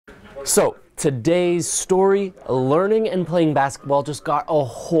So today's story, learning and playing basketball just got a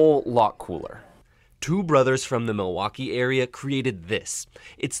whole lot cooler. Two brothers from the Milwaukee area created this.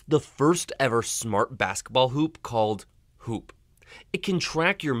 It's the first ever smart basketball hoop called Huupe. It can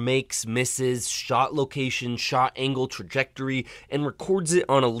track your makes, misses, shot location, shot angle, trajectory, and records it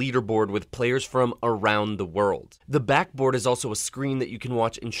on a leaderboard with players from around the world. The backboard is also a screen that you can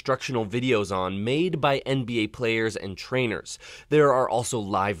watch instructional videos on made by NBA players and trainers. There are also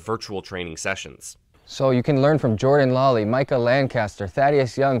live virtual training sessions. So you can learn from Jordan Lawley, Lancaster,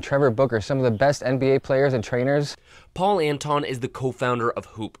 Thaddeus Young, Trevor Booker, some of the best NBA players and trainers. Paul Anton is the co-founder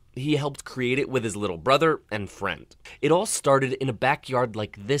of Huupe. He helped create it with his little brother and friend. It all started in a backyard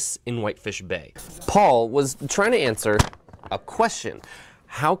like this in Whitefish Bay. Paul was trying to answer a question.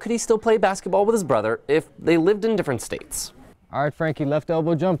 How could he still play basketball with his brother if they lived in different states? All right, Frankie, left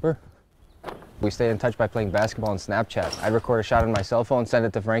elbow jumper. We stay in touch by playing basketball on Snapchat. I'd record a shot on my cell phone, send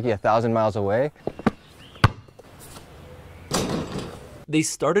it to Frankie 1,000 miles away. They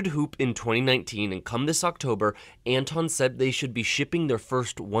started Huupe in 2019, and come this October, Anton said they should be shipping their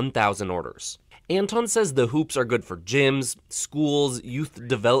first 1,000 orders. Anton says the hoops are good for gyms, schools, youth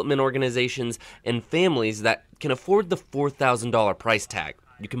development organizations, and families that can afford the $4,000 price tag.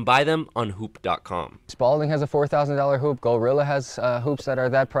 You can buy them on huupe.com. Spalding has a $4,000 hoop. Gorilla has hoops that are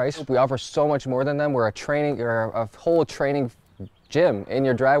that price. We offer so much more than them. We're a whole training gym in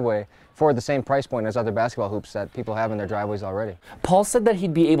your driveway for the same price point as other basketball hoops that people have in their driveways already. Paul said that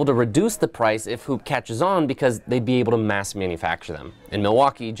he'd be able to reduce the price if Huupe catches on because they'd be able to mass manufacture them. In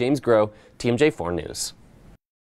Milwaukee, James Groh, TMJ4 News.